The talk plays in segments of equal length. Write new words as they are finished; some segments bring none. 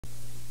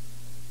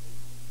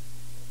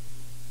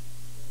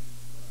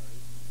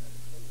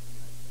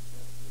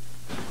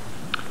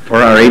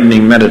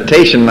evening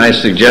meditation, I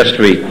suggest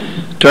we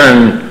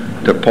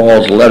turn to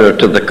Paul's letter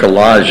to the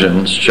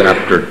Colossians,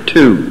 chapter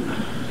 2.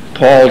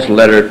 Paul's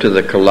letter to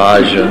the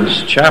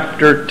Colossians,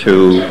 chapter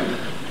 2,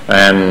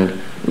 and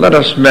let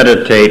us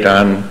meditate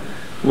on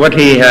what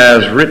he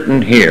has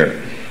written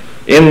here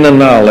in the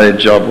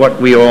knowledge of what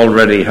we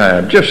already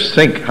have. Just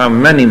think how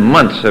many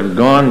months have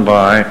gone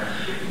by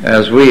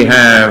as we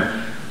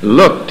have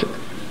looked,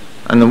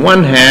 on the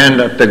one hand,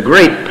 at the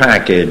great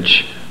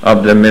package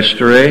of the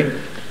mystery,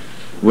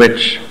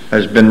 which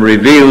has been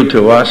revealed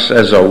to us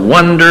as a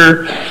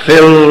wonder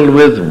filled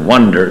with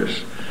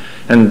wonders.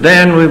 And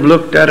then we've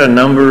looked at a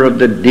number of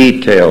the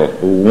detail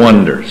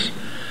wonders.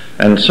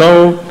 And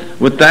so,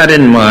 with that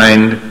in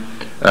mind,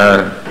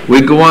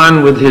 we go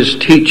on with his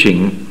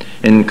teaching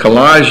in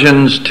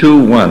Colossians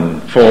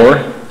 2:1.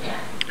 For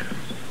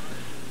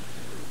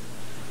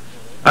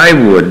I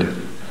would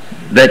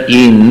that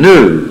ye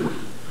knew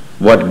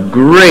what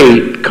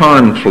great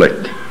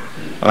conflict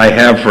I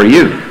have for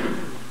you,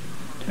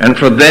 and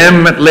for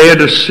them at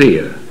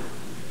Laodicea,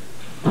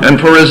 and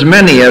for as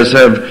many as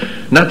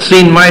have not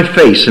seen my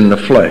face in the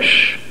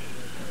flesh,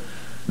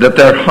 that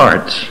their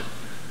hearts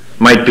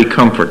might be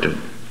comforted,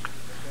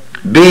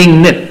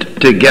 being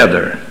knit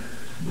together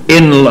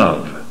in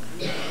love,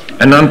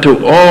 and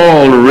unto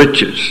all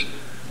riches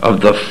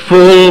of the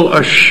full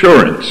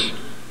assurance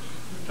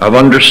of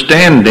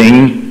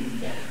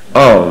understanding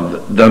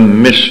of the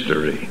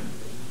mystery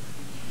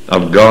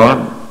of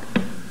God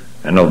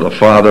and of the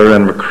Father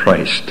and of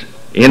Christ,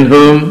 in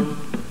whom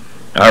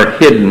are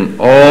hidden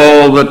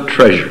all the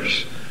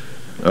treasures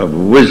of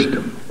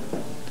wisdom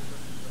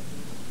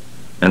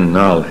and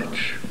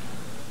knowledge.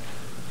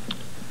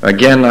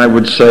 Again, I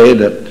would say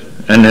that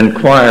an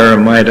inquirer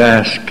might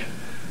ask,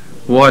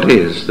 what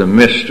is the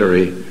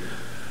mystery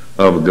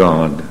of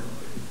God?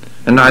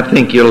 And I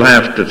think you'll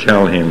have to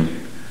tell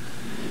him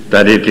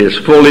that it is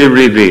fully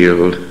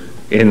revealed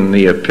in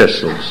the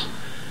epistles,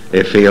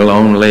 if he'll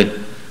only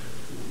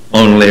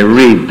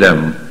read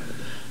them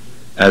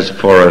as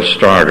for a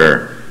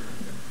starter.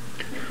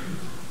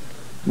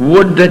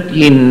 Would that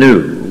ye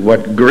knew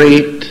what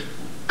great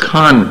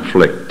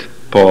conflict,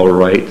 Paul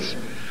writes,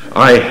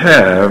 I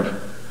have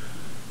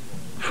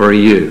for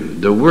you.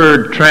 The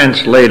word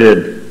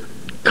translated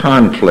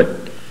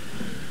conflict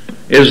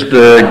is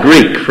the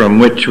Greek from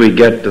which we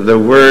get the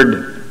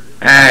word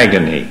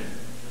agony.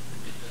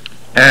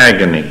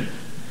 Agony,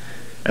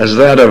 as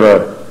that of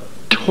a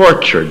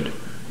tortured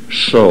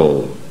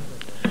soul.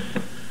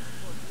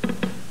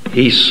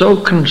 He's so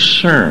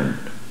concerned.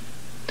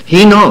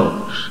 He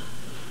knows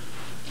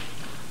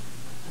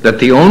that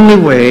the only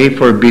way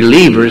for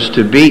believers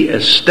to be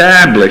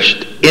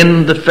established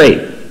in the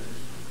faith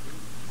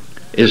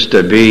is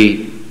to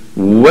be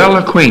well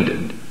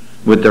acquainted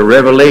with the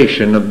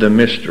revelation of the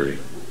mystery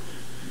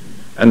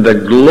and the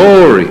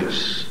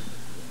glorious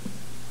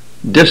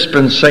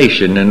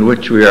dispensation in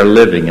which we are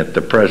living at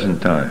the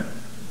present time,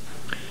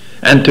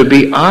 and to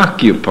be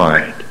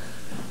occupied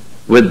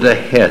with the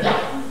head,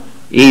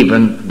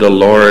 even the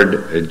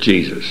Lord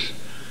Jesus.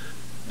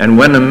 And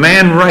when a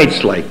man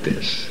writes like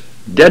this,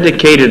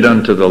 dedicated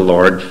unto the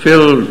Lord,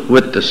 filled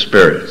with the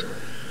Spirit,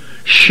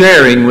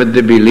 sharing with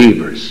the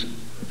believers,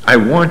 I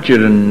want you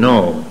to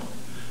know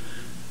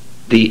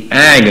the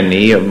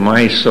agony of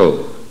my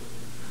soul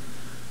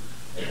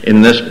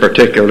in this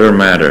particular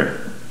matter.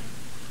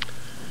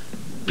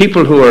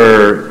 People who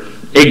are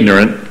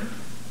ignorant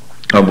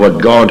of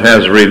what God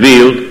has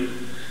revealed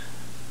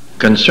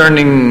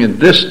concerning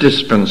this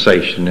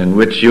dispensation in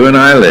which you and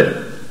I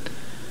live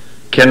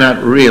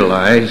cannot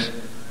realize,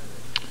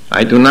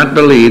 I do not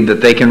believe that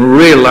they can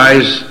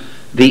realize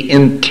the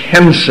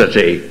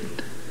intensity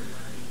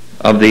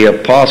of the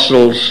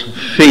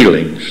apostles'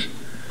 feelings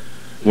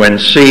when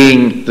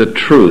seeing the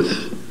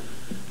truth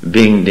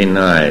being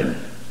denied.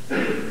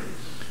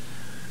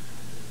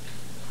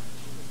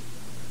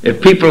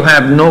 If people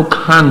have no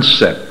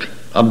concept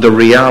of the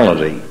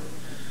reality,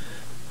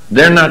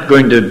 they're not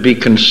going to be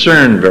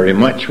concerned very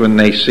much when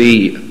they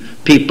see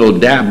people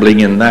dabbling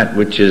in that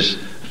which is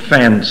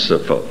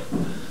fanciful.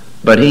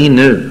 But he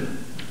knew.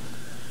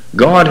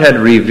 God had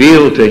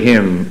revealed to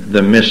him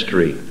the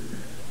mystery.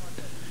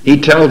 He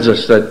tells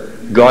us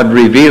that God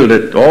revealed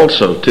it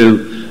also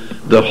to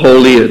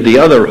the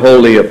other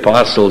holy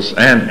apostles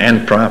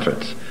and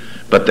prophets.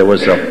 But there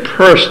was a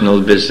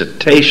personal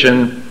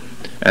visitation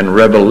and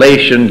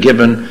revelation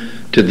given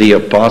to the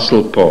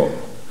Apostle Paul,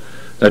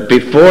 that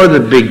before the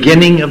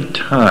beginning of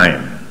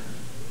time,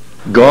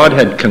 God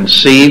had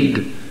conceived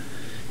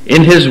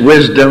in his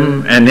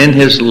wisdom and in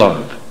his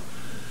love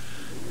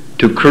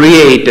to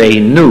create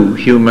a new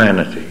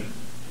humanity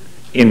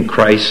in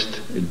Christ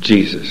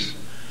Jesus.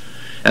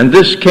 And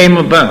this came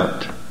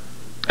about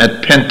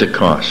at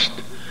Pentecost,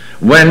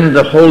 when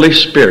the Holy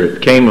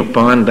Spirit came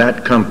upon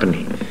that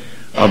company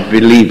of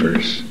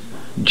believers,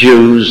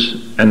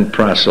 Jews and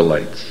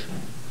proselytes.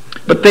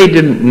 But they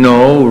didn't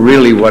know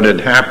really what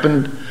had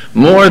happened,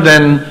 more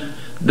than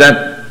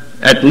that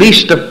at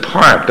least a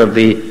part of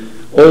the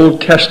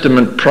Old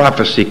Testament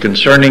prophecy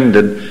concerning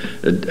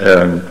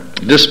the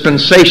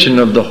dispensation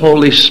of the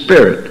Holy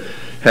Spirit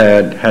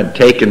had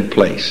taken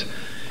place.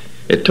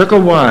 It took a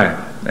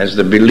while as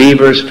the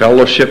believers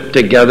fellowshiped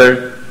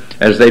together,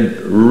 as they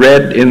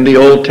read in the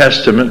Old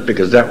Testament,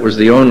 because that was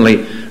the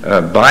only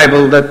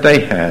Bible that they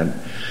had,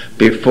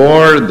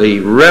 before the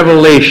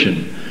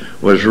revelation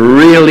was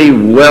really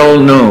well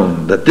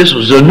known that this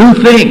was a new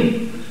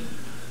thing.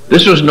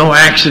 This was no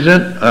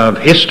accident of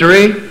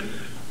history.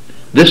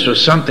 This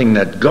was something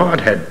that God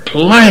had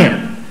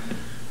planned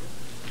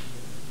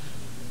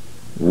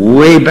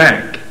way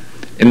back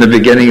in the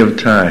beginning of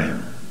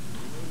time.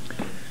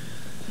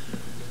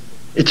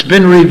 It's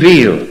been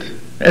revealed,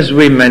 as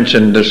we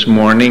mentioned this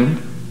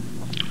morning.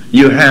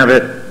 You have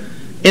it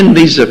in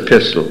these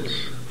epistles.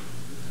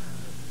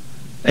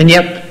 And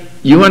yet,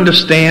 you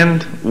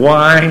understand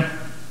why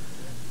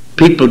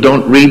people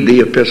don't read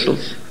the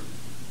epistles?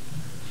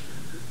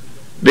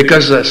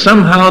 Because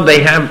somehow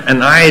they have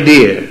an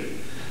idea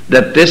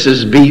that this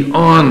is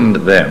beyond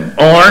them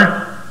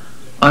or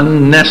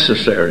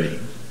unnecessary.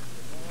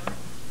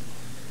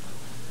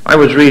 I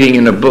was reading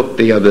in a book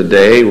the other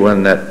day,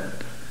 one that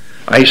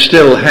I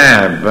still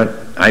have, but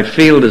I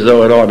feel as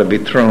though it ought to be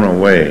thrown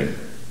away,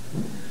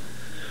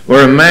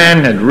 where a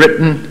man had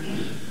written,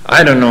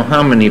 I don't know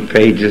how many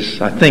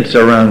pages, I think it's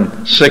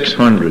around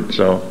 600,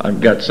 so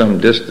I've got some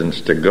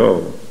distance to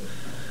go.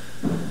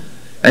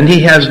 And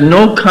he has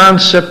no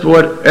concept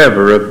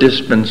whatever of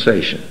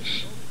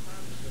dispensations,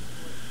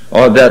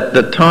 or that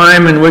the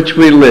time in which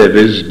we live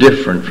is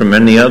different from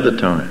any other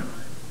time.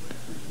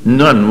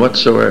 None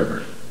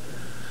whatsoever.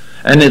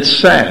 And it's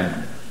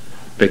sad,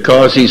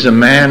 because he's a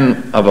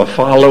man of a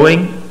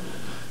following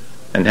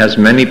and has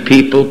many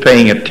people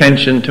paying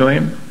attention to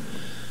him.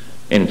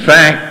 In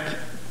fact,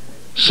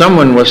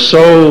 someone was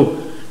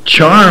so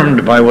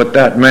charmed by what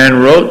that man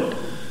wrote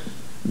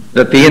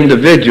that the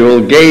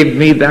individual gave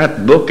me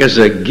that book as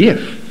a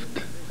gift,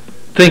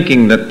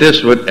 thinking that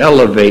this would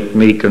elevate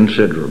me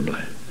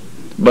considerably.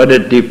 But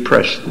it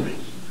depressed me.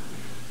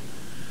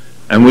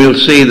 And we'll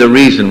see the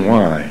reason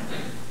why.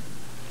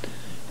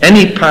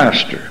 Any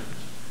pastor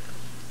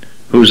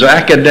whose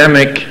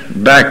academic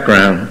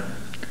background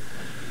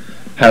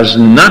has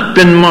not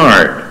been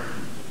marred,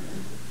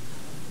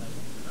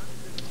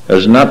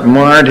 has not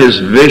marred his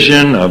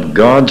vision of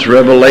God's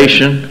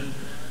revelation,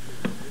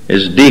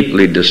 is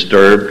deeply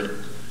disturbed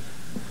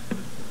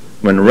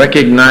when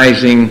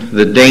recognizing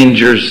the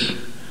dangers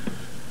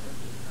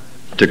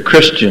to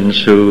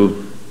Christians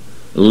who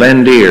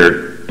lend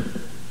ear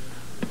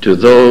to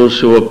those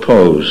who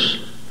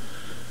oppose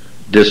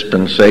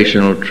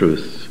dispensational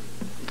truth.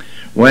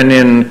 When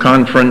in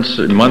conference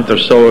a month or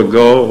so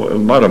ago,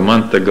 about a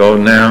month ago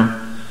now,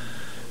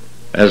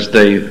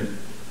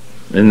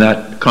 in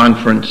that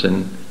conference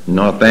in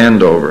North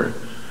Andover,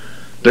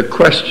 the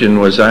question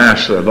was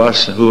asked of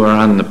us who are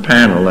on the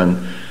panel,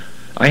 and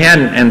I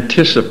hadn't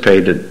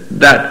anticipated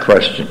that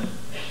question.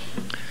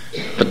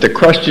 But the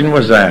question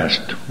was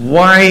asked,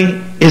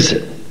 why is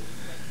it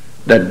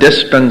that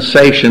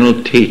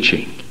dispensational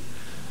teaching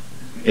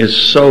is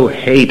so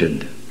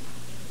hated?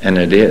 And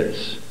it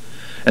is.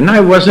 And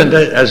I wasn't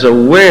as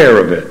aware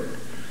of it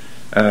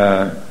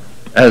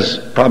as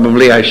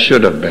probably I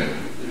should have been.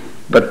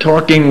 But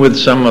talking with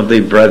some of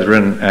the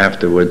brethren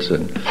afterwards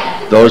and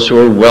those who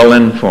are well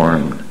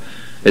informed,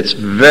 it's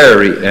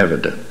very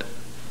evident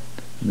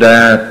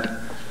that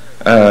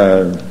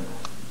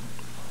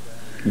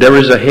there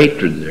is a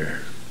hatred there.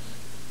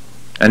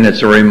 And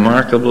it's a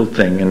remarkable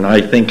thing, and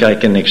I think I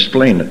can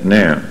explain it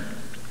now.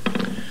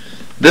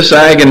 This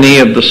agony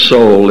of the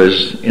soul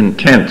is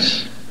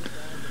intense,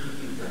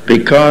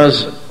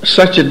 because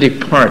such a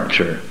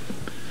departure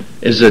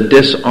is a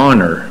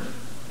dishonor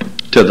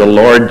to the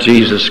Lord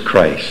Jesus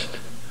Christ,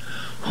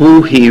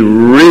 who he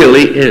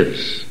really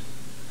is,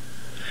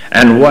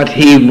 and what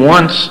he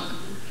wants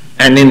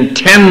and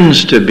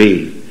intends to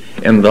be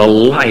in the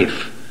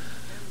life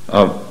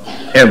of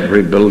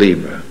every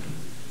believer.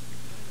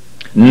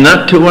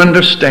 Not to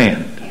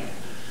understand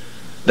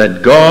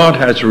that God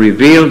has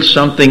revealed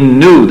something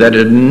new that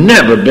had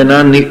never been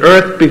on the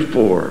earth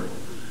before.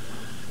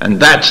 And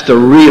that's the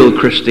real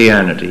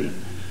Christianity.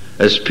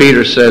 As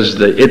Peter says,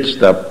 that it's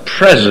the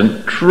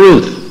present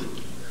truth.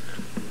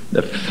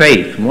 The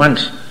faith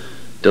once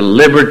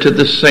delivered to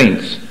the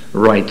saints,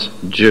 writes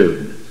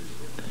Jude.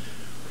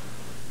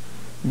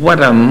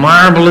 What a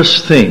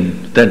marvelous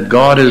thing that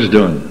God is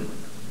doing.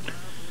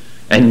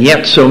 And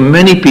yet so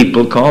many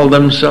people call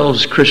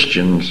themselves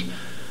Christians,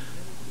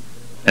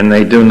 and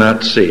they do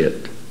not see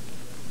it.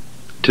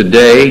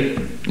 Today,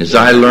 as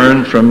I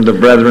learn from the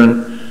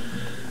brethren,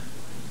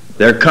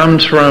 there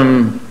comes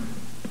from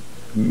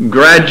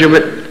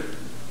graduate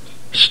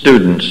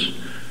students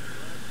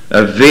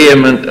a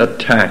vehement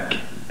attack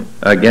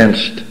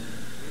against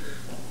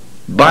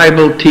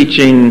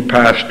Bible-teaching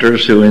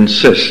pastors who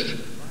insist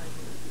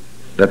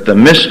that the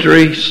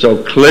mystery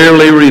so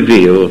clearly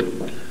revealed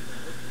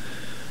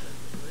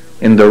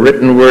in the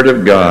written Word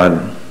of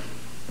God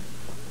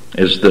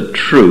is the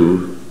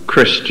true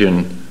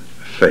Christian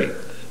faith.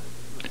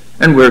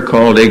 And we're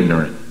called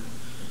ignorant.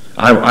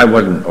 I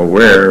wasn't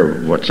aware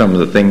of what some of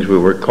the things we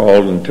were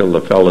called until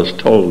the fellows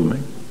told me.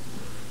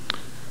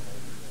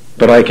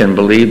 But I can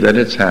believe that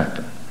it's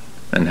happened,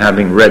 and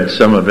having read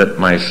some of it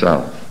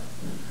myself.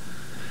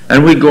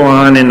 And we go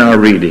on in our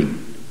reading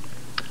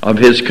of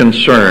his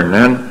concern,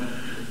 and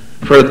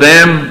for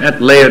them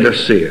at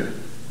Laodicea,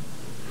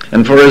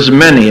 and for as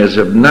many as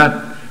have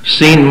not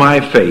seen my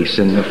face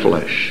in the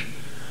flesh.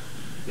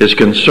 His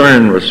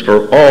concern was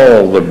for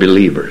all the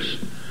believers,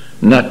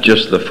 not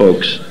just the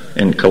folks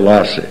in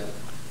Colossae.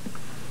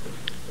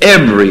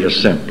 Every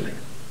assembly.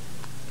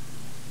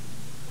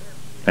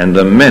 And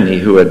the many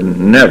who had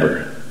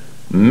never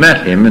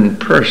met him in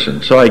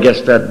person. So I guess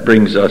that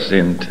brings us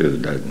into,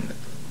 doesn't it?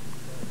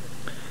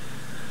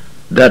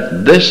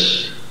 That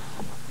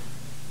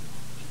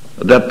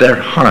their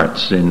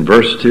hearts, in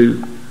verse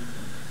 2,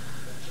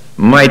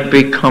 might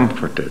be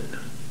comforted.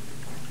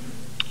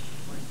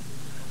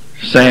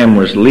 Sam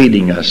was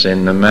leading us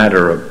in the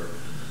matter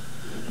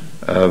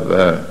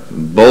of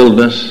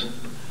boldness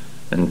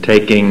and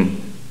taking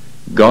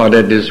God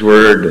at his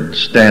word and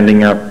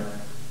standing up.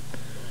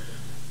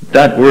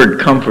 That word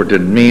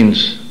comforted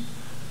means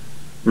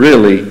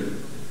really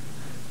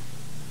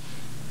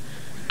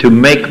to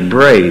make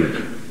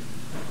brave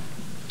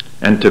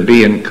and to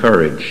be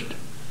encouraged.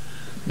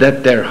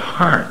 That their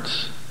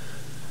hearts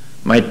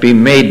might be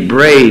made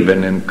brave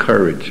and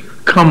encouraged.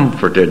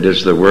 Comforted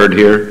is the word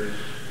here,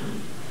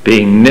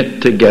 being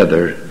knit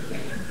together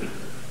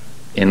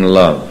in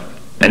love.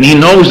 And he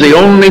knows the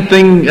only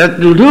thing that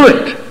will do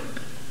it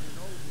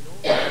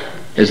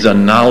is the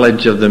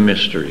knowledge of the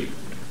mystery.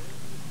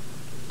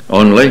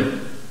 Only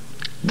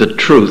the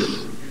truth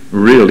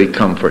really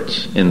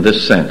comforts in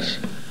this sense.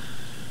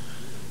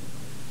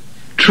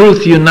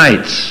 Truth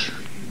unites,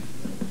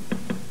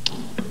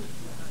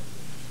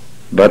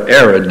 but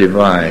error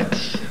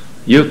divides.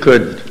 You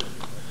could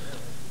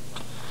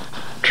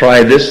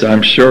try this.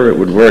 I'm sure it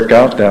would work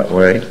out that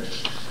way.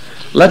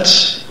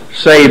 Let's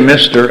say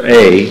Mr.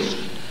 A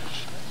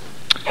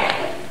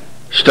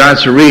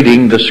starts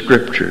reading the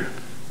scripture.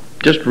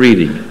 Just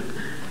reading it.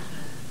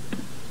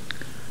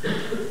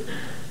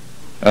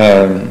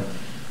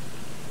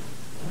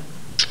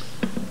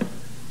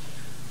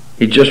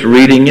 He's just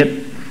reading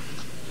it.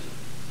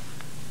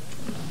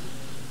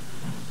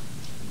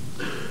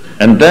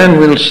 And then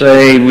we'll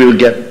say we'll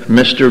get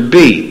Mr.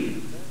 B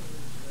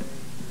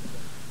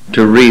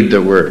to read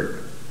the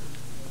word.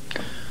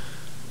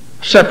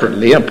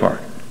 Separately,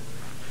 apart.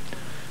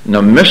 Now,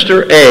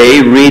 Mr.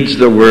 A reads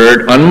the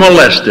word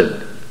unmolested.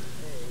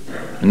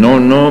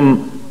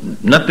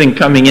 Nothing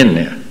coming in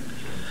there.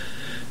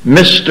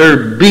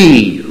 Mr.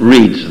 B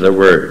reads the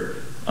word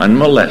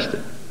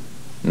unmolested.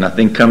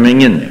 Nothing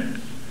coming in there.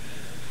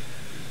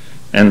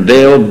 And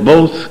they'll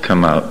both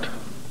come out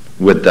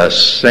with the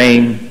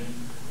same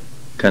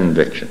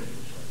conviction.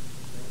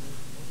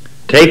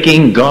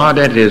 Taking God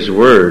at his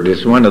word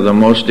is one of the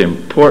most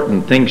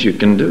important things you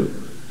can do.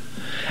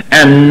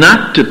 And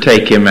not to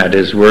take him at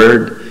his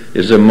word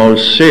is the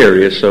most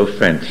serious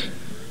offense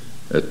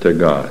to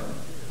God.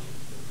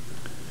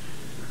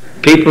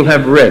 People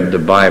have read the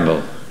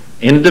Bible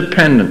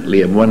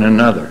independently of one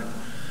another,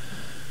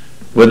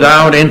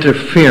 without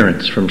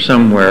interference from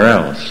somewhere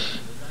else,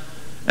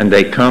 and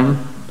they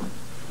come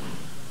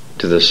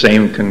to the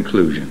same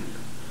conclusion.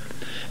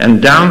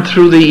 And down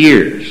through the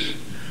years,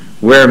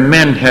 where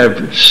men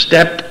have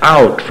stepped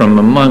out from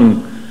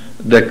among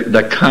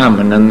the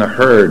common and the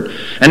herd,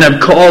 and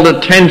have called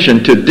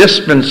attention to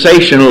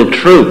dispensational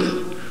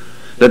truth,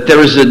 that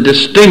there is a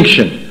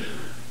distinction,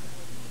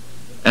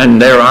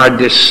 and there are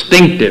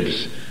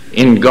distinctives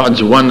in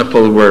God's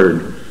wonderful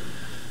word,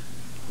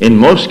 in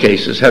most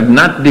cases have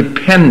not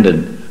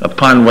depended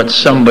upon what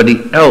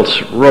somebody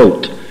else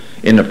wrote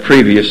in a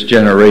previous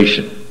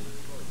generation.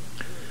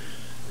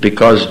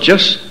 Because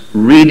just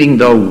reading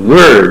the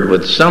word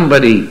with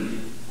somebody,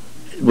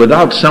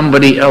 without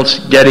somebody else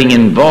getting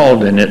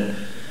involved in it,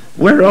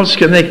 where else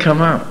can they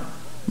come out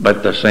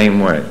but the same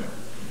way?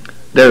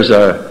 There's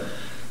a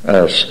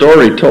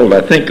story told,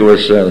 I think it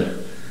was,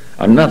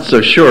 I'm not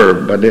so sure,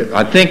 but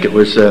I think it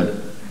was,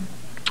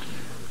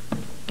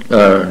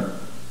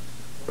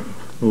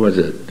 who was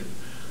it?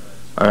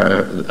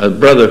 A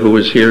brother who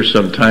was here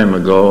some time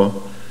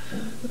ago.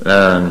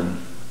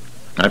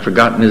 I've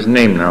forgotten his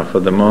name now for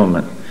the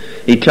moment.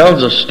 He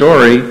tells a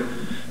story,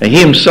 and he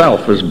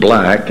himself was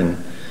black, and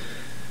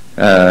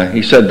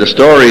he said the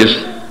story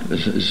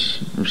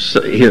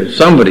is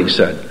somebody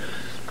said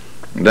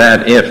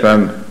that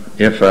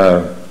if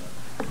a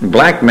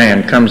black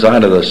man comes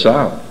out of the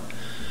South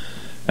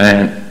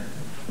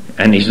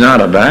and he's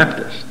not a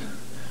Baptist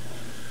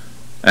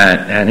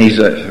and he's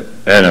an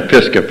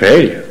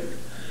Episcopalian,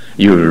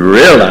 you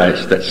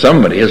realize that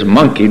somebody has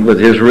monkeyed with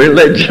his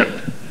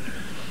religion.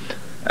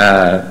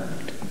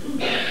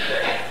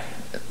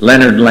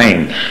 Leonard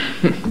Lane,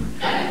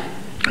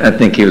 I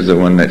think he was the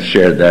one that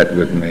shared that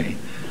with me.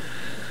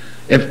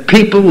 If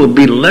people will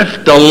be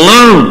left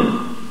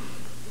alone,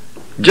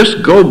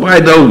 just go by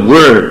the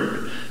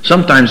word.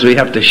 Sometimes we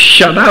have to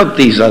shut out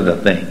these other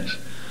things.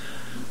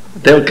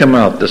 They'll come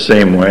out the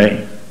same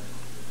way.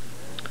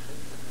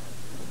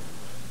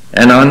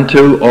 and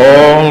unto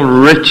all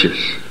riches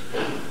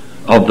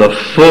of the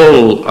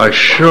full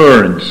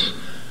assurance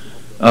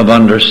of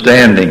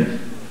understanding.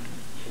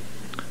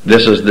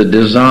 This is the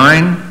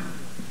design,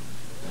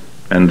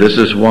 and this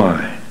is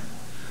why.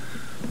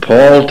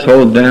 Paul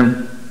told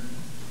them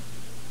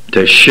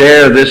to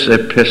share this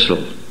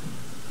epistle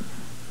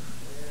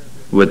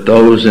with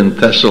those in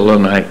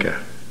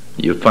Thessalonica.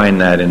 You find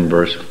that in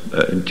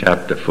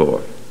chapter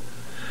 4.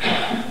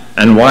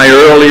 And why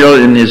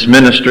earlier in his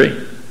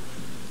ministry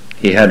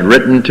he had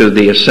written to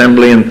the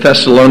assembly in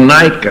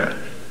Thessalonica,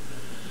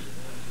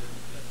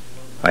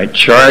 I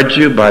charge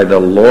you by the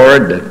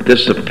Lord that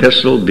this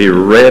epistle be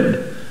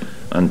read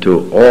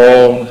unto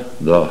all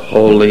the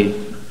holy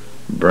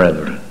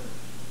brethren.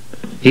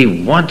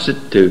 He wants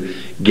it to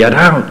get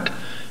out.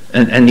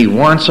 And he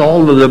wants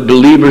all of the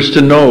believers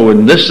to know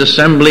in this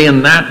assembly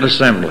and that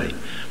assembly.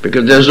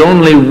 Because there's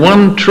only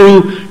one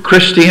true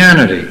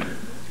Christianity.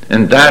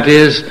 And that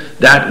is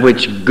that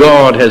which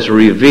God has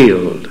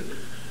revealed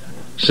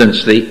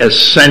since the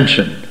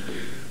ascension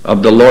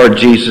of the Lord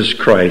Jesus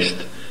Christ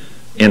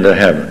into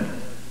heaven.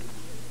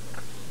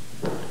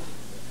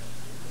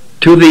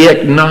 To the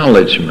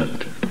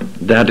acknowledgement,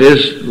 that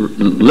is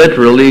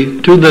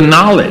literally to the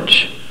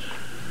knowledge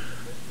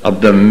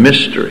of the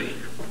mystery.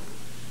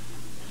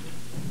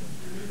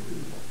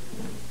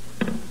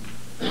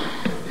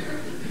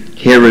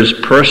 Here is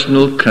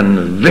personal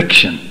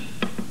conviction,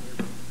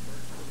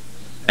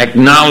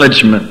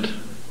 acknowledgement,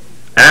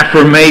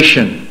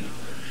 affirmation,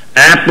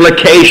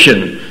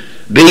 application,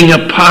 being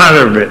a part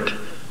of it,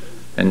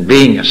 and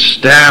being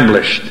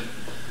established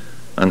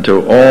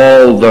unto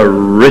all the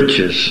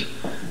riches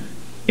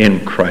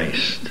in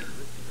Christ.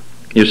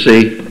 You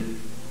see,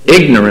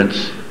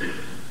 ignorance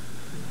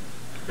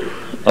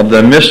of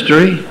the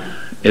mystery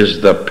is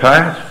the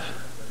path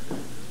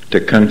to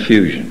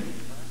confusion.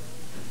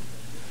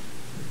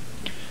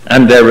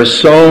 And there is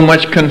so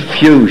much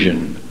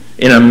confusion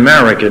in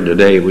America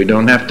today, we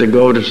don't have to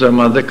go to some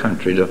other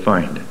country to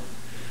find it.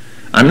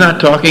 I'm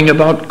not talking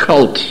about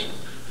cults,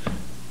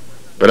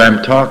 but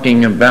I'm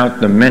talking about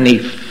the many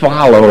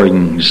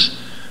followings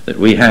that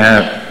we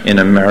have in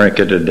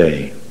America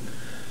today.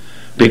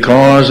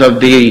 Because of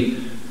the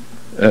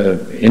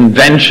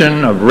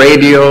invention of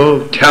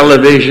radio,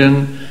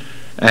 television,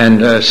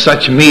 and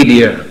such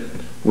media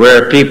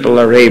where people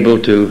are able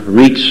to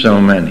reach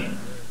so many.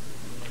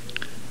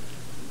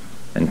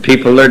 And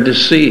people are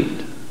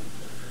deceived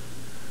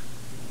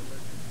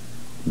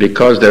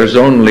because there's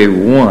only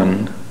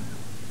one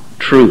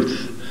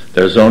truth.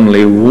 There's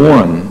only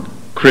one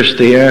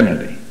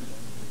Christianity.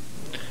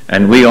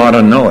 And we ought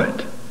to know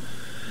it.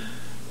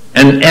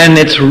 And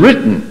it's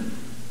written.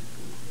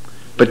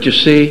 But you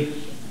see,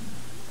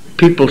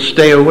 people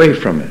stay away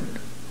from it.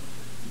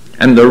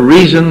 And the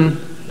reason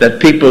that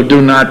people do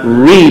not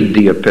read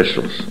the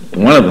epistles,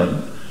 one of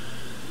them,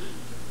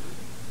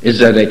 is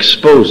that it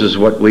exposes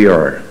what we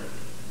are.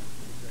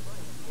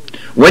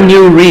 When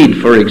you read,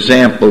 for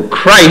example,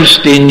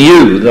 Christ in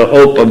you, the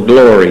hope of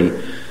glory,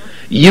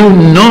 you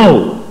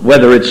know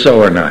whether it's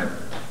so or not.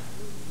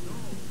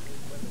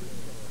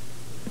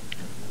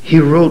 He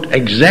wrote,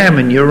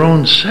 examine your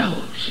own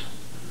selves.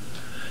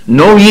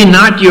 Know ye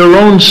not your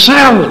own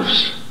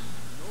selves?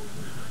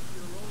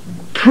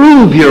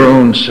 Prove your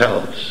own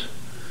selves.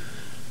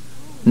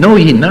 Know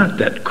ye not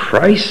that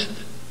Christ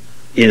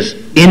is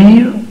in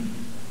you?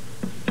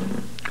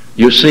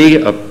 You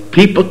see,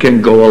 people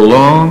can go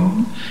along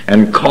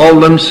and call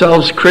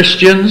themselves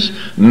Christians,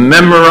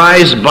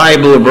 memorize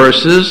Bible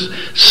verses,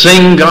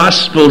 sing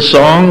gospel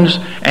songs,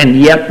 and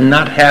yet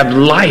not have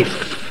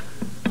life.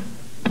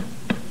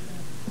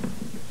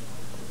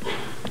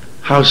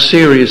 How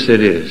serious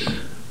it is.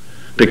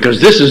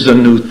 Because this is a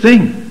new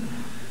thing.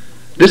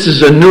 This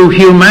is a new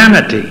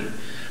humanity.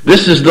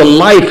 This is the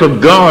life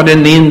of God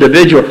in the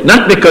individual.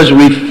 Not because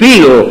we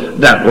feel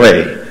that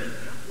way,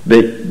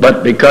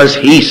 but because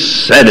He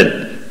said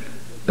it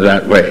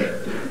that way.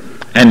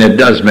 And it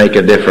does make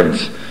a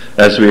difference,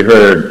 as we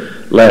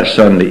heard last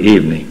Sunday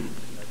evening.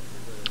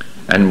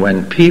 And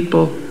when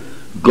people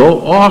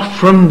go off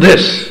from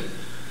this,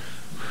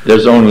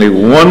 there's only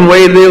one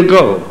way they'll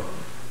go,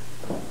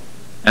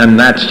 and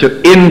that's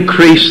to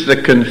increase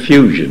the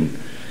confusion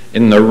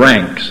in the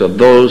ranks of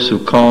those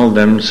who call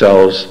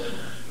themselves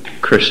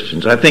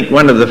Christians. I think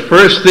one of the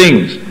first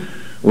things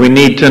we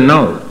need to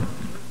know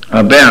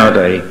about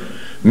a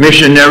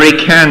missionary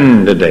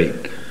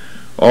candidate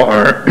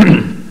or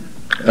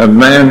a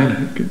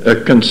man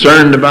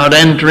concerned about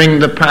entering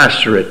the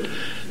pastorate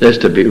is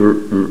to be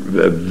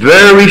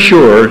very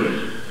sure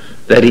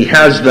that he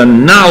has the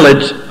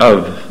knowledge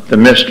of the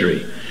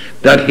mystery,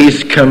 that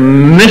he's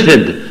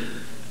committed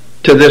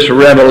to this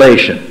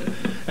revelation,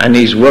 and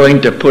he's willing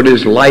to put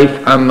his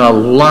life on the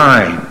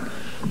line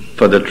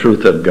for the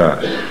truth of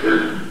God.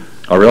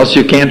 Or else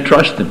you can't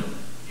trust him.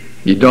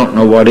 You don't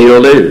know what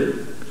he'll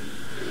do.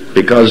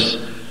 Because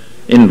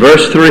in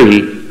verse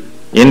 3,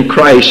 in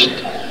Christ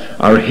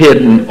are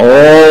hidden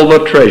all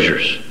the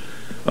treasures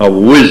of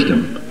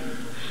wisdom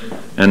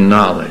and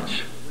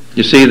knowledge.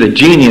 You see, the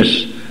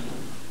genius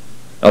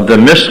of the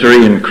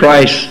mystery in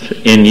Christ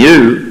in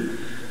you,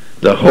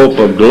 the hope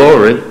of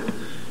glory,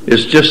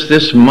 is just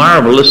this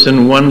marvelous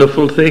and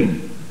wonderful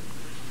thing.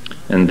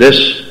 And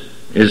this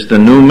is the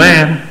new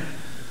man,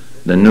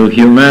 the new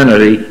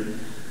humanity,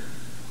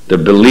 the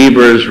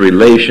believer's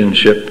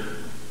relationship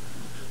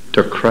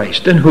to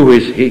Christ. And who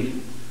is he?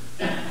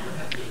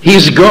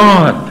 He's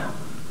God.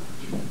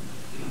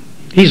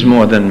 He's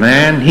more than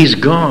man. He's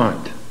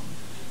God.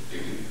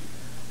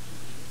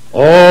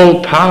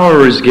 All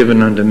power is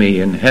given unto me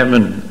in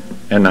heaven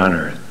and on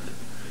earth.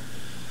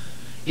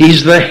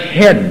 He's the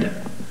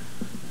head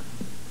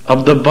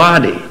of the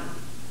body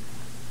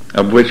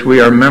of which we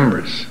are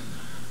members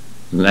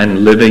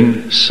and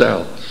living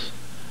cells.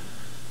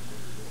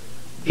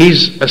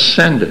 He's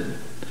ascended,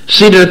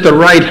 seated at the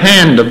right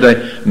hand of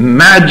the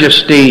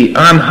majesty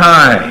on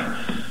high,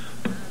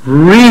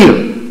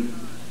 real,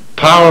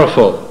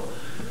 powerful,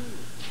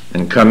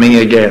 and coming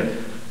again.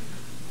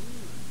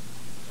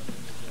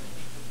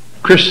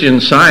 Christian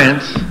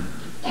Science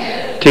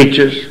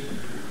teaches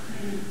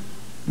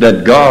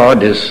that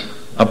God is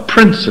a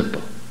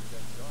principle,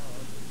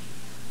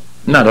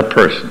 not a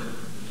person.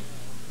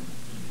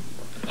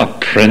 A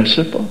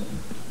principle?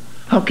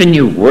 How can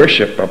you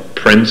worship a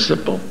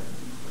principle?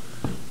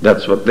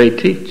 That's what they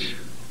teach.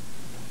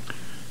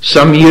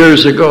 Some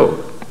years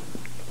ago,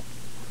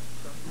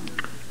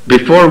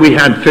 before we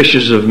had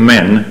Fishes of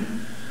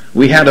Men,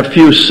 we had a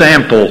few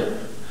sample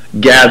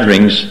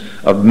gatherings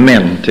of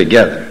men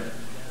together.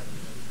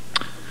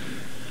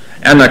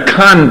 And a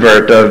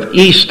convert of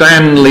East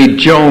Stanley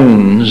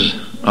Jones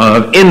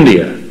of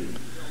India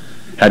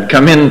had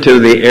come into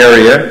the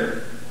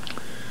area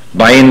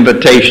by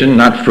invitation,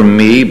 not from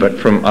me, but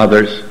from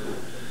others.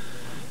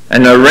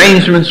 And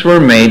arrangements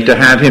were made to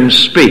have him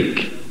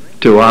speak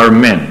to our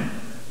men.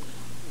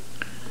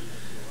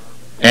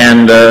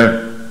 And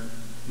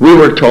we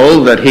were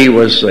told that he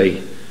was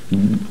a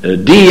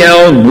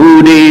D.L.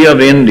 Moody of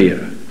India.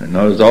 And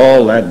there was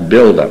all that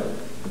build-up.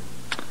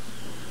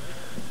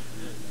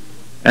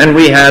 And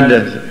we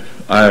had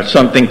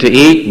something to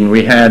eat, and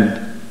we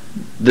had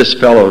this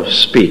fellow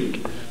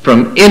speak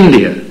from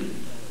India.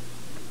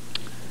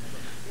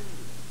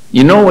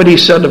 You know what he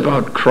said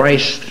about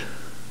Christ?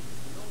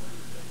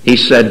 He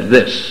said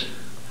this,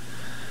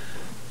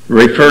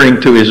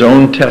 referring to his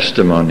own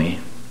testimony,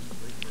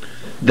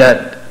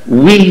 that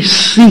we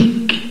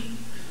seek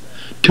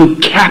to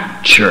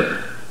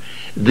capture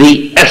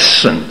the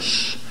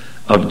essence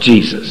of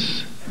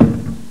Jesus.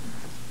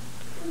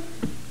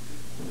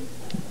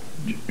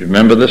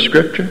 Remember the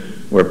scripture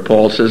where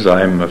Paul says,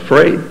 I am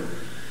afraid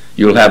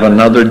you'll have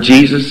another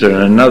Jesus and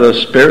another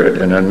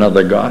spirit and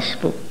another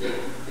gospel.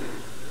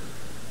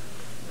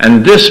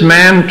 And this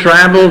man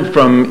traveled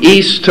from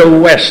east to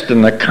west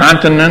in the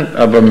continent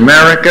of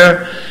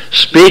America,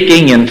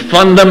 speaking in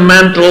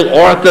fundamental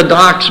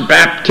Orthodox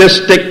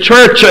Baptistic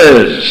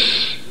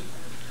churches.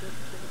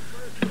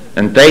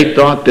 And they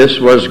thought this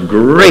was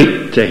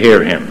great to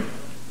hear him.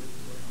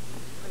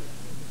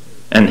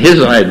 And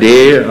his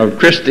idea of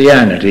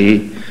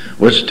Christianity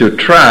was to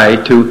try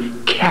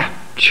to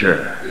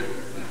capture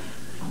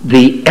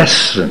the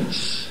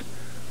essence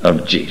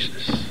of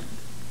Jesus.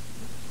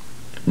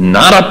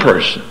 Not a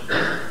person,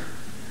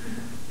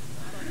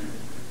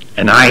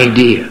 an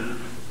idea.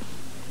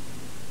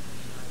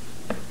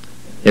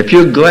 If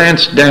you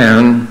glance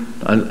down,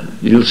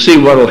 you'll see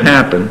what will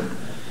happen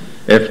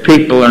if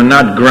people are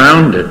not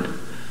grounded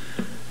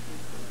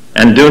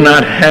and do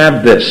not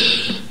have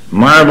this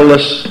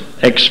marvelous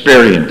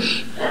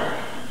experience.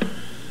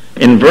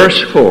 In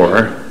verse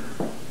 4,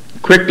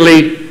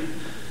 quickly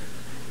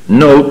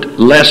note,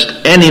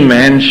 lest any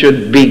man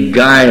should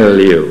beguile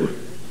you.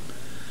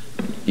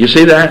 You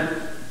see that?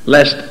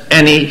 Lest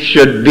any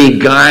should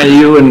beguile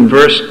you in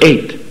verse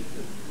 8.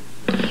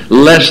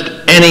 Lest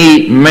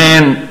any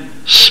man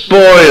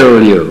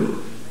spoil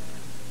you.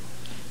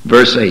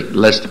 Verse 8,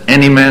 lest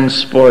any man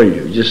spoil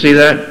you. Did you see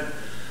that?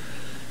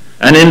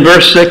 And in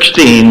verse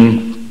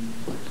 16,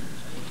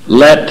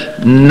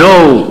 let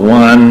no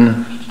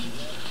one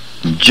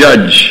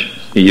judge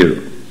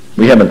you.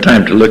 We haven't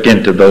time to look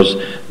into those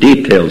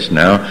details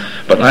now,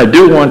 but I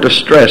do want to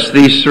stress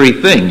these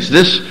three things.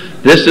 This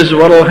is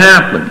what will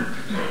happen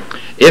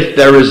if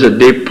there is a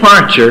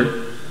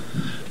departure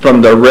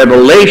from the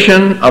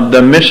revelation of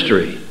the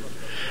mystery,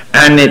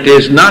 and it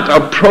is not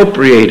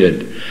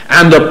appropriated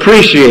and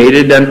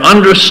appreciated and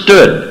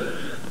understood,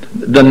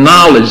 the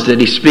knowledge that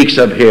he speaks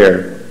of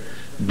here.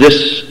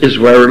 This is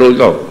where it'll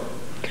go.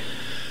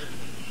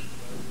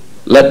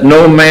 Let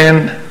no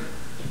man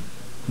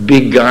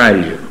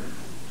beguile you,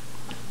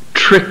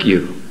 trick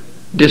you,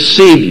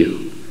 deceive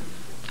you,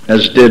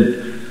 as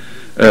did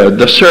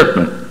the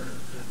serpent,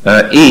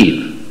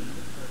 Eve,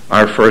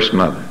 our first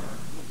mother.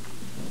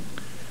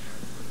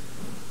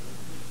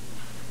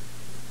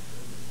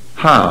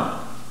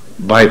 How?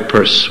 By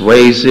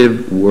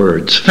persuasive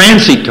words.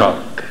 Fancy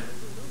talk,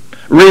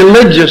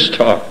 religious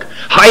talk,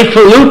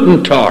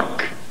 highfalutin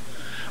talk.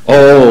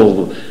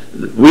 Oh,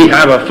 we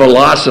have a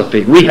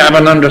philosophy, we have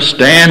an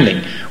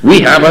understanding,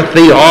 we have a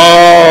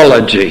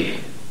theology.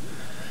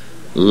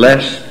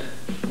 lest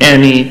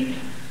any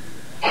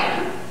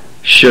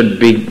should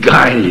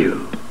beguile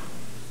you.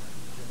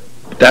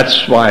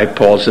 That's why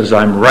Paul says,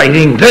 I'm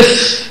writing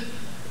this,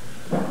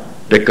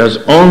 because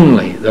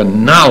only the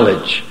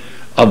knowledge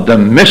of the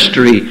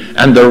mystery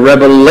and the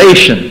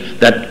revelation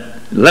that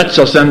lets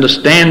us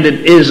understand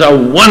it is a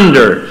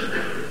wonder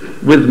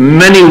with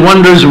many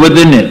wonders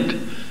within it.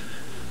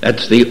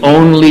 That's the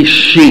only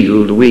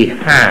shield we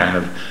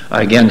have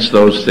against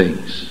those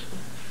things.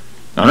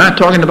 I'm not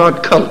talking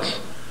about cults.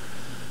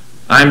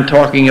 I'm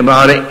talking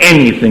about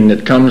anything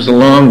that comes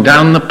along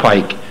down the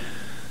pike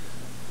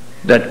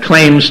that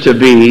claims to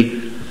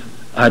be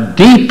a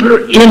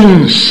deeper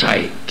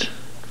insight.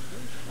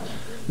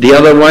 The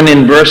other one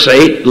in verse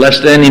 8,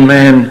 lest any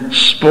man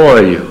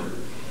spoil you.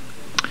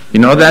 You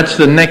know, that's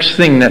the next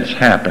thing that's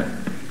happened.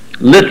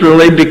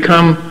 Literally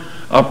become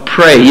a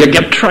prey. You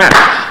get trapped.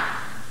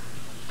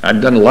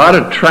 I've done a lot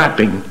of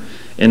trapping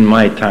in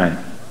my time.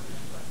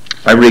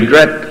 I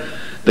regret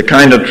the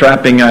kind of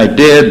trapping I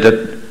did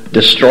that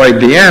destroyed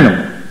the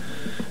animal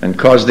and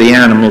caused the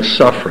animal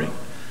suffering.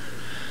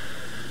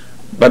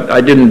 But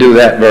I didn't do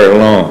that very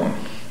long.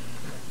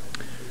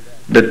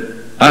 But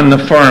on the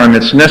farm,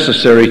 it's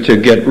necessary to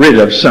get rid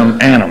of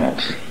some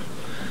animals.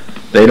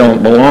 They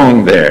don't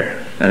belong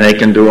there, and they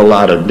can do a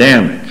lot of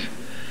damage.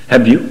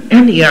 Have you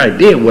any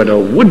idea what a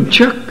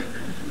woodchuck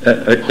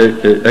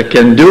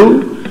can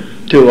do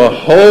to a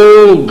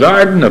whole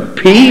garden of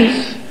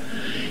peas?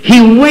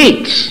 He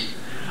waits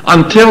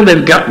until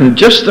they've gotten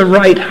just the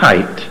right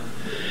height,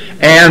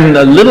 and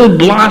the little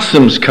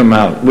blossoms come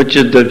out, which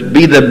is to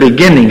be the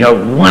beginning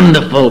of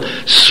wonderful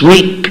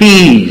sweet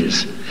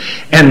peas.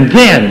 And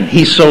then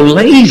he's so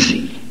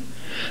lazy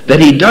that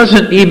he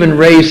doesn't even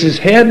raise his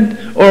head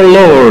or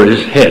lower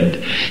his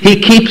head.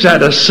 He keeps at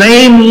the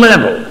same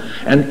level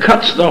and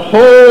cuts the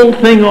whole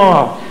thing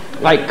off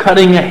like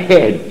cutting a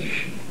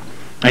hedge.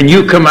 And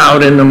you come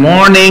out in the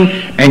morning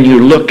and you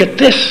look at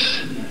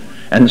this.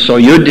 And so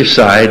you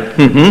decide,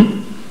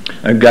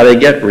 I've got to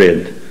get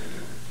rid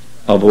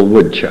of a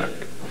woodchuck.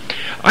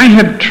 I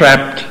have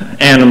trapped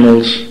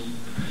animals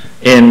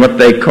in what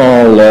they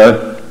call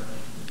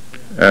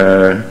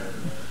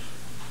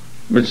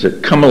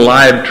come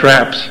alive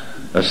traps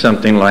or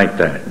something like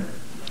that.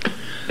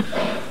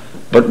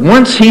 But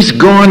once he's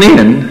gone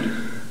in,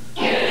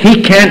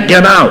 he can't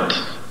get out.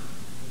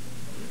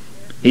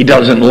 He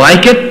doesn't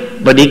like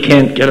it, but he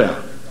can't get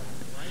out.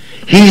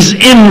 He's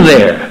in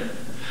there.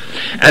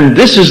 And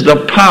this is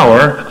the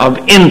power of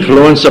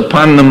influence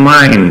upon the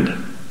mind.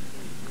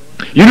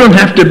 You don't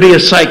have to be a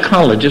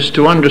psychologist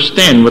to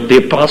understand what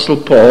the Apostle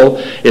Paul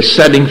is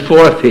setting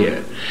forth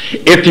here.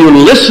 If you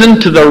listen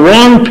to the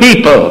wrong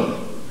people,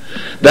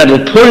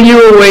 that'll pull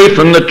you away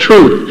from the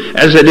truth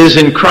as it is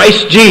in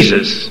Christ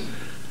Jesus,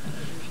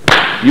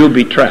 you'll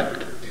be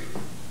trapped.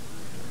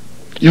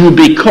 You'll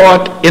be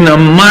caught in a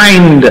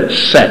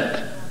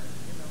mindset.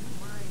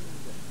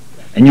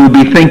 And you'll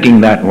be thinking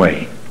that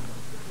way.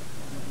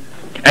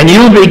 And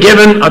you'll be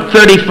given a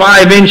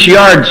 35-inch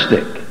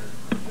yardstick.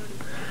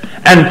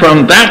 And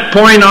from that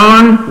point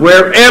on,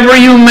 wherever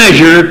you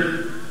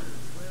measure,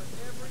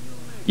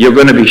 you're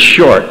going to be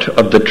short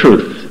of the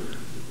truth.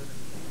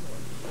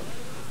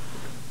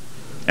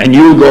 And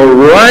you'll go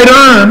right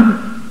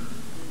on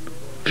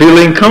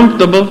feeling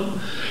comfortable.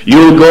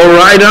 You'll go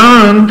right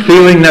on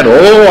feeling that,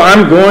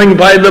 I'm going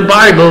by the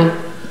Bible.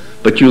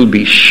 But you'll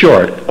be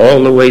short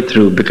all the way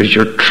through because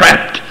you're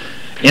trapped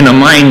in a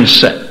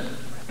mindset.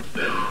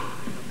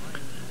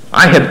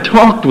 I have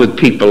talked with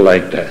people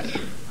like that.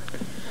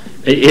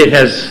 It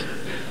has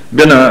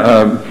been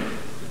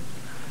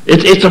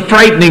it's a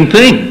frightening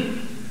thing.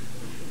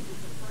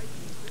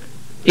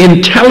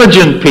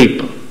 Intelligent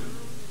people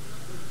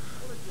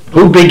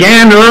who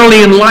began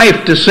early in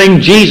life to sing,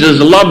 Jesus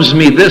loves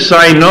me, this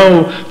I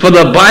know, for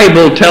the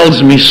Bible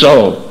tells me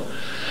so,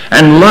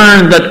 and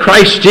learned that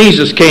Christ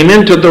Jesus came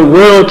into the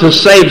world to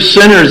save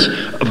sinners,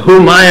 of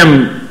whom I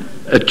am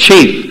a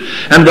chief,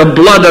 and the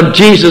blood of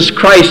Jesus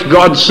Christ,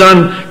 God's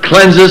Son,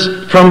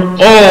 cleanses from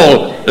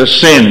all the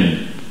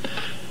sin.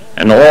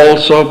 And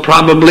also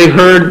probably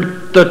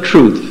heard the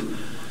truth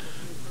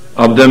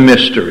of the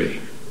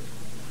mystery,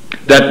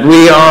 that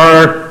we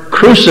are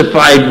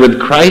crucified with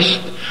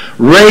Christ,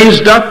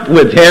 raised up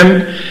with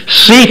him,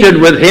 seated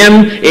with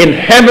him in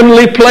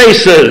heavenly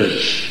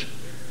places.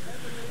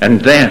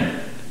 And then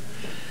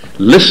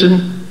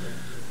listen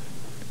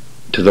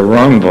to the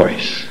wrong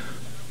voice.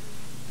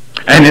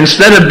 And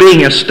instead of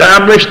being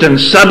established and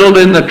settled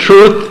in the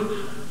truth,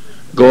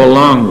 go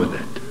along with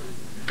it.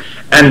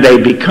 And they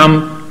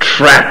become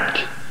trapped.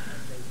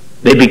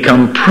 They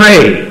become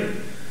prey.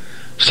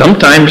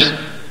 Sometimes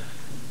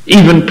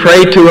even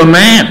prey to a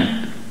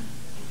man.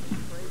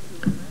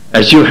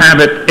 As you have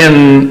it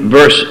in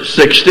verse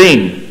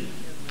 16.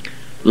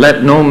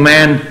 Let no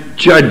man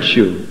judge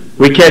you.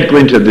 We can't go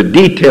into the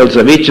details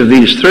of each of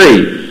these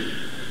three.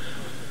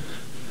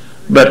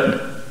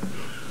 But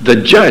the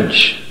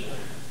judge,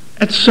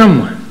 that's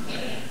someone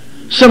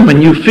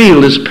you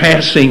feel is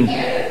passing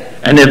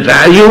an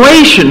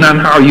evaluation on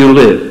how you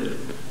live.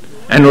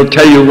 and will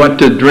tell you what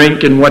to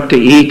drink and what to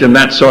eat and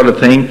that sort of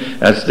thing,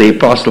 as the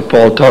Apostle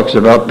Paul talks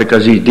about,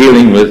 because he's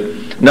dealing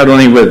with not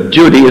only with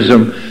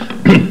Judaism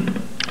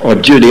or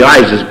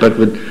Judaizers, but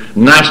with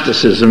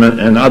Gnosticism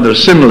and other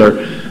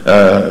similar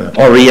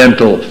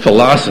Oriental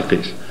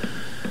philosophies.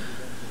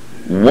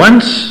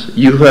 Once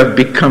you have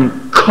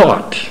become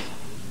caught,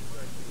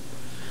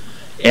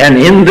 and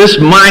in this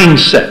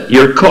mindset,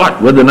 you're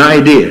caught with an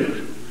idea,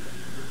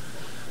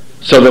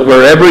 so that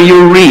wherever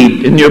you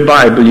read in your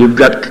Bible, you've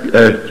got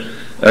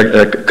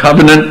a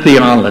covenant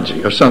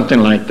theology or something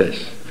like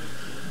this.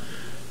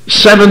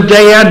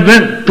 Seventh-day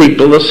Advent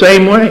people the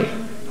same way.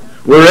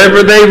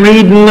 Wherever they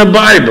read in the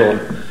Bible,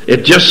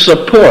 it just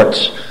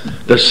supports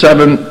the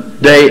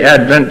Seventh-day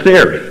Advent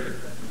theory.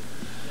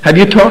 Have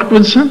you talked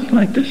with something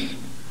like this?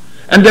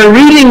 And they're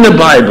reading the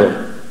Bible.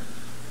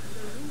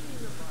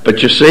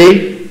 But you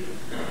see,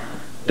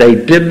 they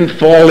didn't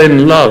fall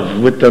in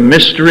love with the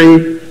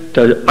mystery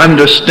to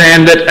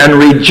understand it and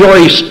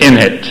rejoice in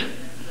it.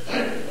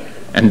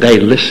 And they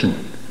listened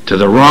to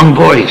the wrong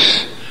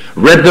voice,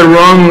 read the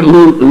wrong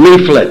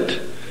leaflet,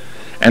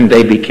 and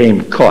they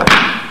became caught.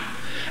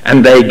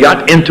 And they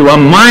got into a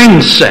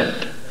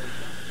mindset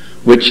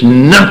which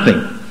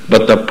nothing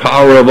but the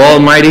power of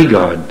Almighty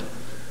God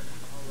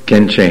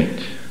can change.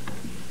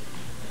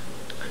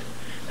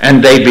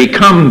 And they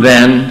become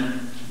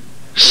then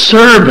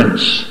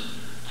servants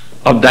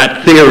of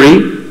that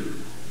theory,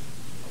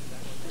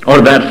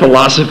 or that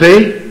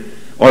philosophy,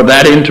 or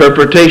that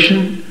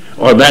interpretation,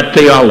 or that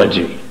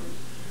theology.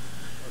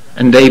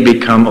 And they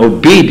become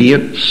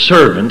obedient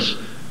servants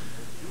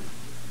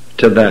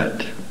to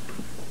that.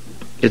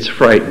 It's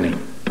frightening.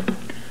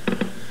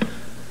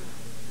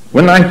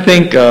 When I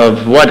think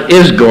of what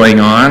is going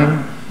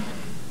on,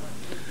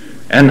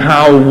 and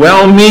how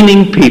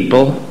well-meaning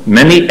people,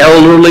 many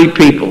elderly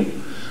people,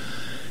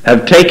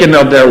 have taken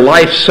of their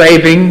life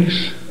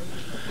savings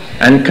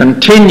and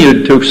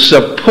continued to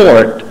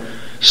support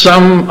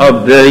some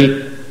of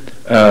the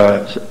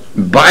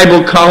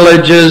Bible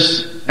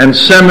colleges and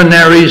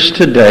seminaries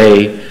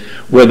today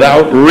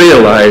without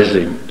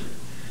realizing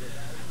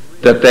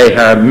that they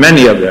have,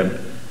 many of them,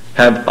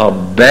 have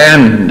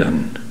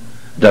abandoned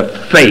the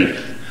faith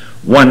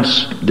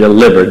once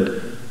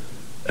delivered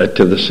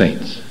to the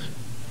saints.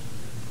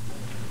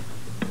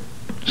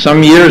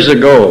 Some years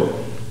ago,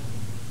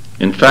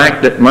 in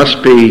fact, it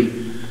must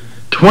be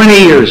 20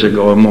 years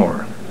ago or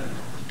more,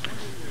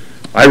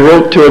 I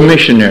wrote to a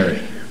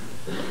missionary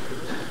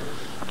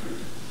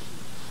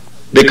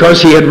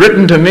because he had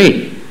written to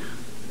me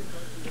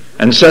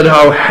and said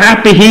how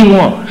happy he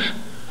was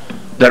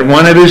that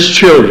one of his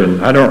children,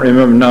 I don't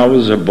remember now, it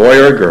was a boy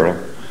or a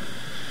girl,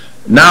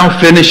 now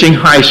finishing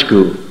high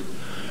school,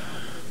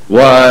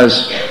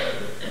 was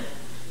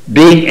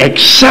being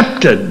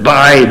accepted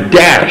by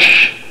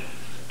Dash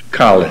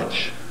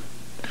College.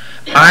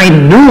 I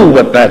knew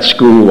what that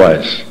school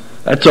was.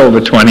 That's over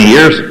 20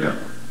 years ago.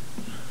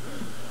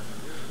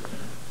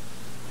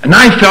 And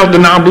I felt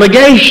an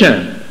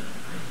obligation.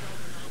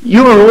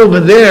 You are over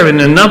there in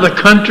another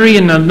country,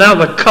 in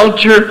another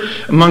culture,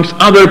 amongst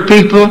other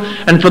people,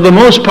 and for the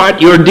most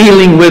part you're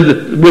dealing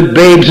with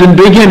babes and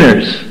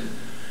beginners.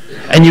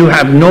 And you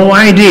have no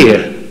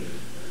idea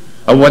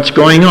of what's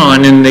going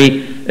on in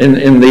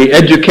the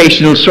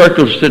educational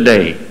circles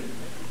today.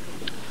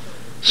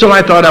 So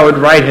I thought I would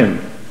write him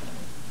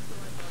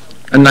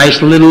a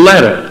nice little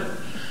letter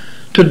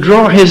to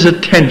draw his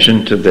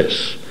attention to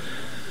this.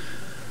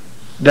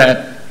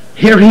 That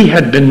here he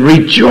had been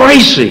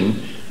rejoicing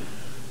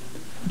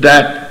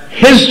that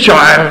his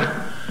child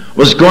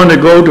was going to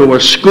go to a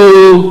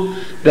school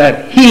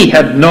that he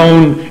had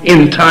known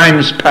in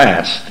times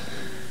past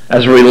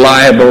as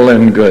reliable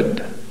and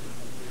good.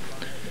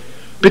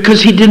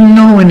 Because he didn't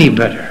know any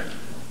better.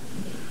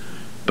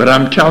 But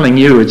I'm telling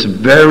you, it's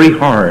very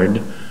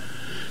hard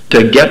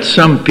to get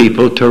some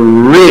people to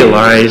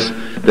realize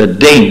the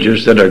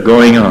dangers that are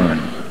going on.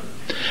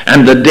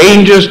 And the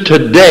dangers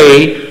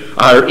today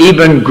are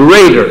even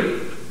greater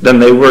than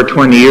they were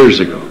 20 years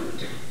ago.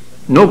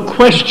 No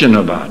question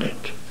about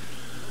it.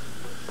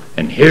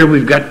 And here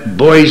we've got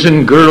boys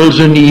and girls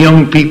and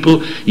young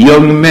people,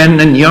 young men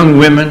and young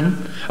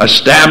women,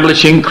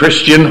 establishing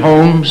Christian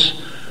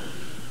homes.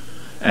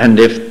 And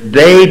if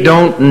they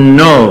don't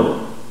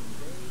know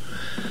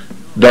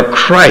the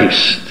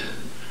Christ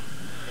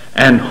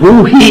and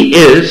who he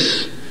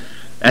is,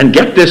 and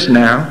get this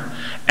now,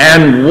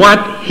 and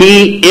what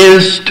he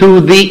is to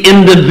the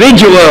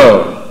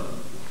individual,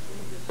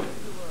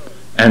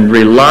 and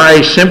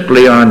rely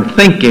simply on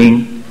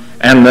thinking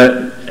and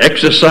the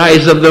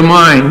exercise of the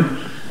mind,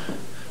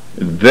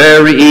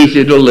 very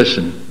easy to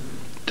listen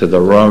to the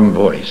wrong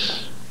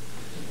voice.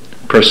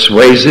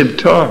 Persuasive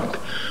talk.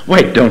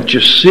 Wait, don't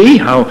you see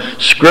how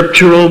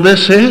scriptural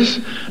this is?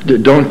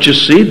 Don't you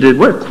see that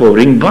we're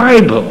quoting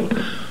Bible?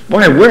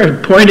 Why,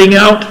 we're pointing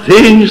out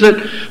things that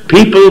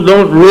people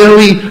don't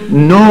really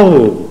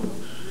know.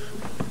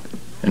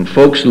 And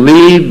folks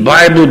leave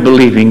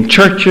Bible-believing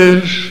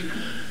churches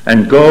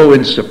and go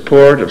in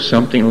support of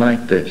something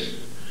like this.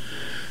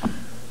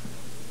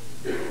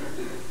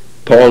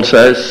 Paul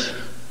says,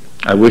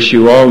 I wish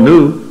you all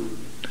knew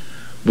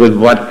with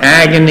what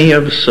agony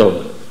of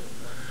soul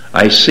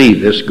I see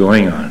this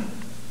going on.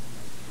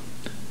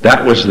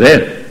 That was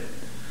then.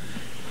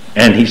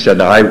 And he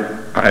said,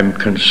 I'm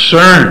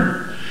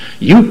concerned.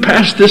 You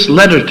pass this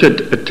letter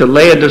to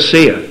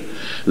Laodicea.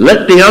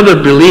 Let the other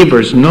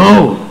believers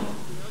know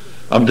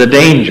of the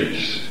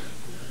dangers,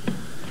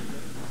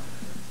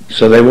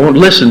 so they won't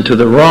listen to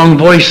the wrong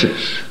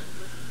voices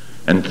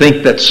and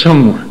think that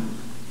someone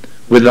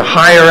with a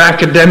higher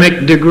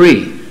academic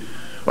degree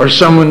or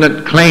someone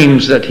that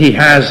claims that he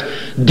has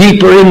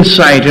deeper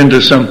insight into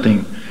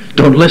something.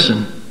 Don't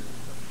listen.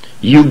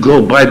 You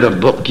go by the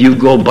book. You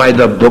go by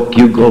the book.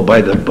 You go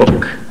by the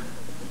book.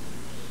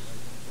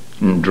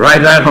 And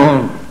drive that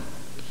home.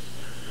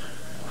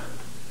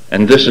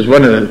 And this is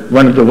one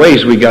of the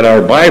ways we got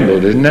our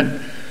Bible, isn't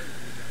it?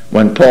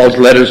 When Paul's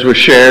letters were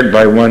shared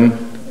by one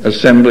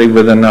assembly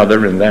with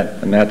another and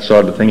that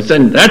sort of thing.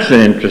 And that's an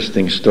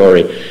interesting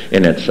story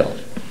in itself.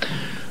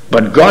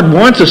 But God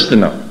wants us to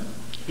know.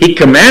 He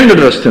commanded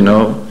us to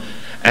know,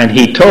 and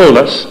he told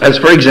us, as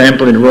for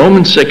example in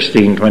Romans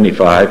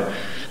 16:25,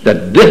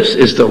 that this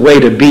is the way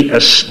to be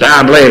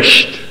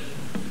established,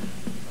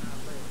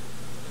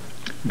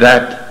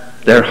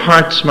 that their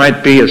hearts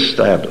might be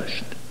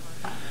established.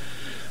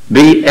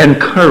 Be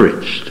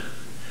encouraged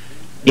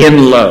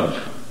in love.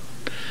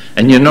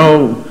 And you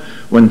know,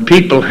 when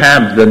people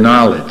have the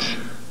knowledge,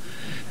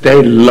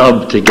 they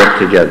love to get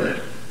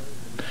together.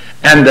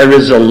 And there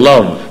is a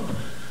love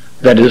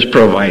that is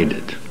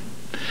provided.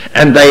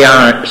 And they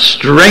are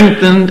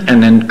strengthened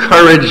and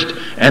encouraged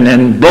and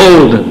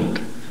emboldened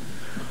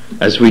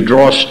as we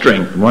draw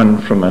strength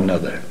one from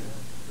another.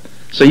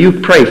 So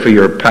you pray for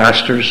your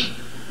pastors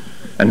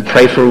and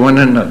pray for one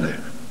another,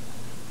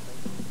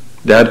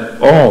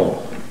 that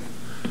all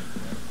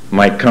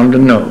might come to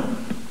know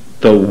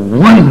the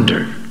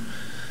wonder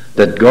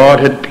that God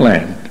had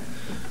planned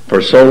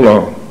for so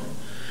long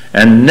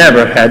and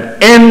never had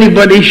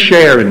anybody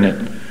share in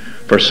it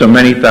for so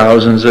many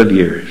thousands of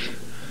years.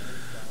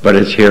 But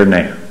it's here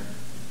now.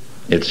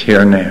 It's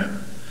here now.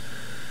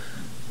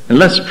 And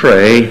let's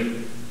pray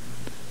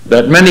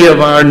that many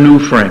of our new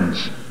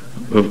friends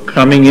who are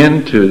coming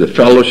into the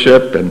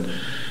fellowship and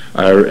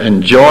are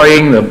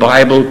enjoying the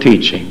Bible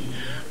teaching,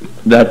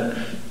 that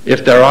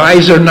if their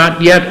eyes are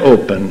not yet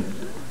open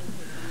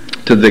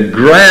to the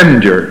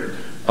grandeur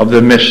of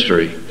the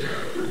mystery,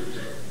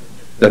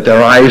 that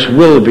their eyes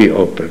will be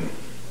open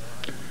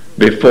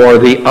before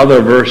the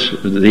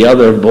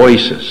other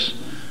voices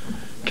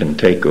can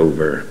take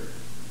over.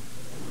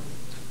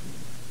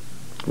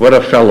 What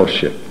a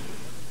fellowship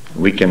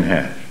we can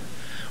have.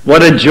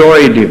 What a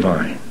joy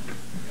divine,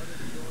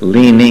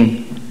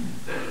 leaning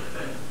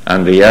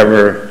on the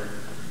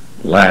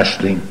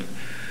everlasting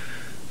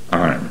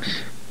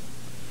arms.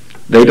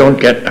 They don't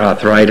get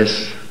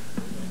arthritis.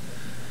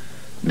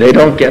 They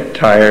don't get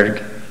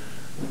tired.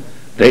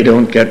 They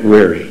don't get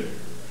weary.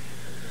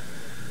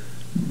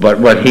 But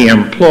what he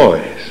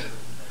employs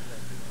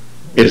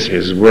is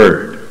his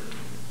word.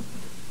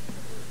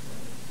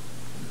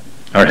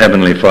 Our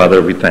Heavenly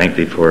Father, we thank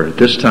thee for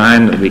this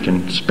time that we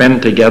can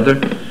spend together.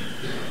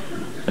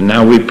 And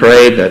now we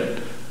pray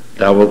that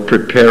thou wilt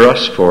prepare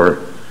us for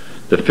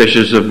the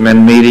Fishers of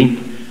Men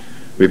meeting.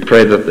 We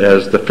pray that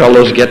as the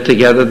fellows get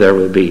together, there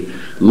will be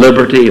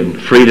liberty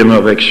and freedom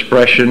of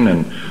expression,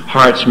 and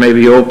hearts may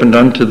be opened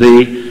unto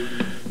thee,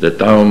 that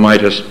thou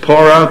mightest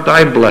pour out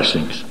thy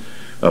blessings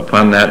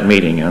upon that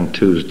meeting on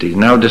Tuesday.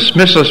 Now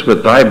dismiss us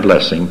with thy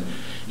blessing.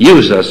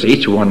 Use us,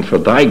 each one, for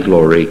thy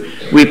glory,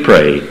 we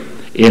pray.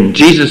 In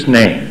Jesus'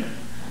 name,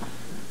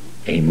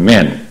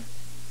 amen.